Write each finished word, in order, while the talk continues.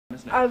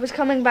I was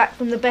coming back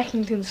from the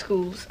Beckington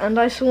schools and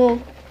I saw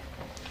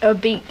a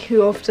beak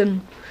who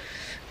often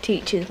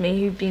teaches me,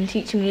 who'd been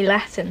teaching me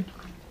Latin.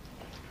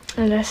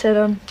 And I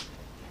said,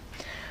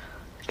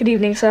 good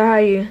evening, sir, how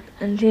are you?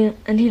 And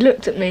he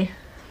looked at me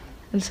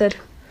and said,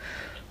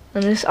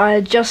 I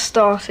had just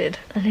started,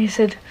 and he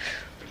said,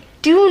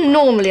 do you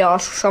normally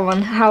ask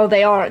someone how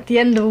they are at the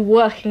end of a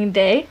working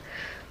day?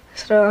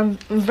 So I'm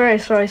very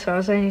sorry, sir, I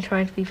was only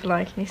trying to be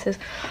polite. And he says,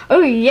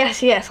 oh,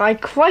 yes, I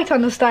quite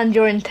understand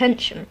your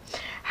intention.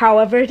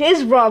 However, it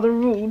is rather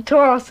rude to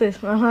ask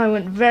this. And I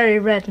went very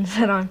red and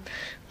said, I'm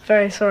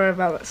very sorry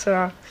about that, sir.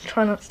 I'll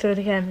try not to do it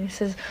again. And he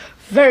says,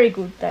 very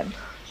good then.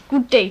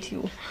 Good day to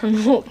you.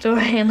 And walked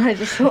away, and I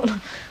just thought,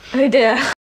 oh dear.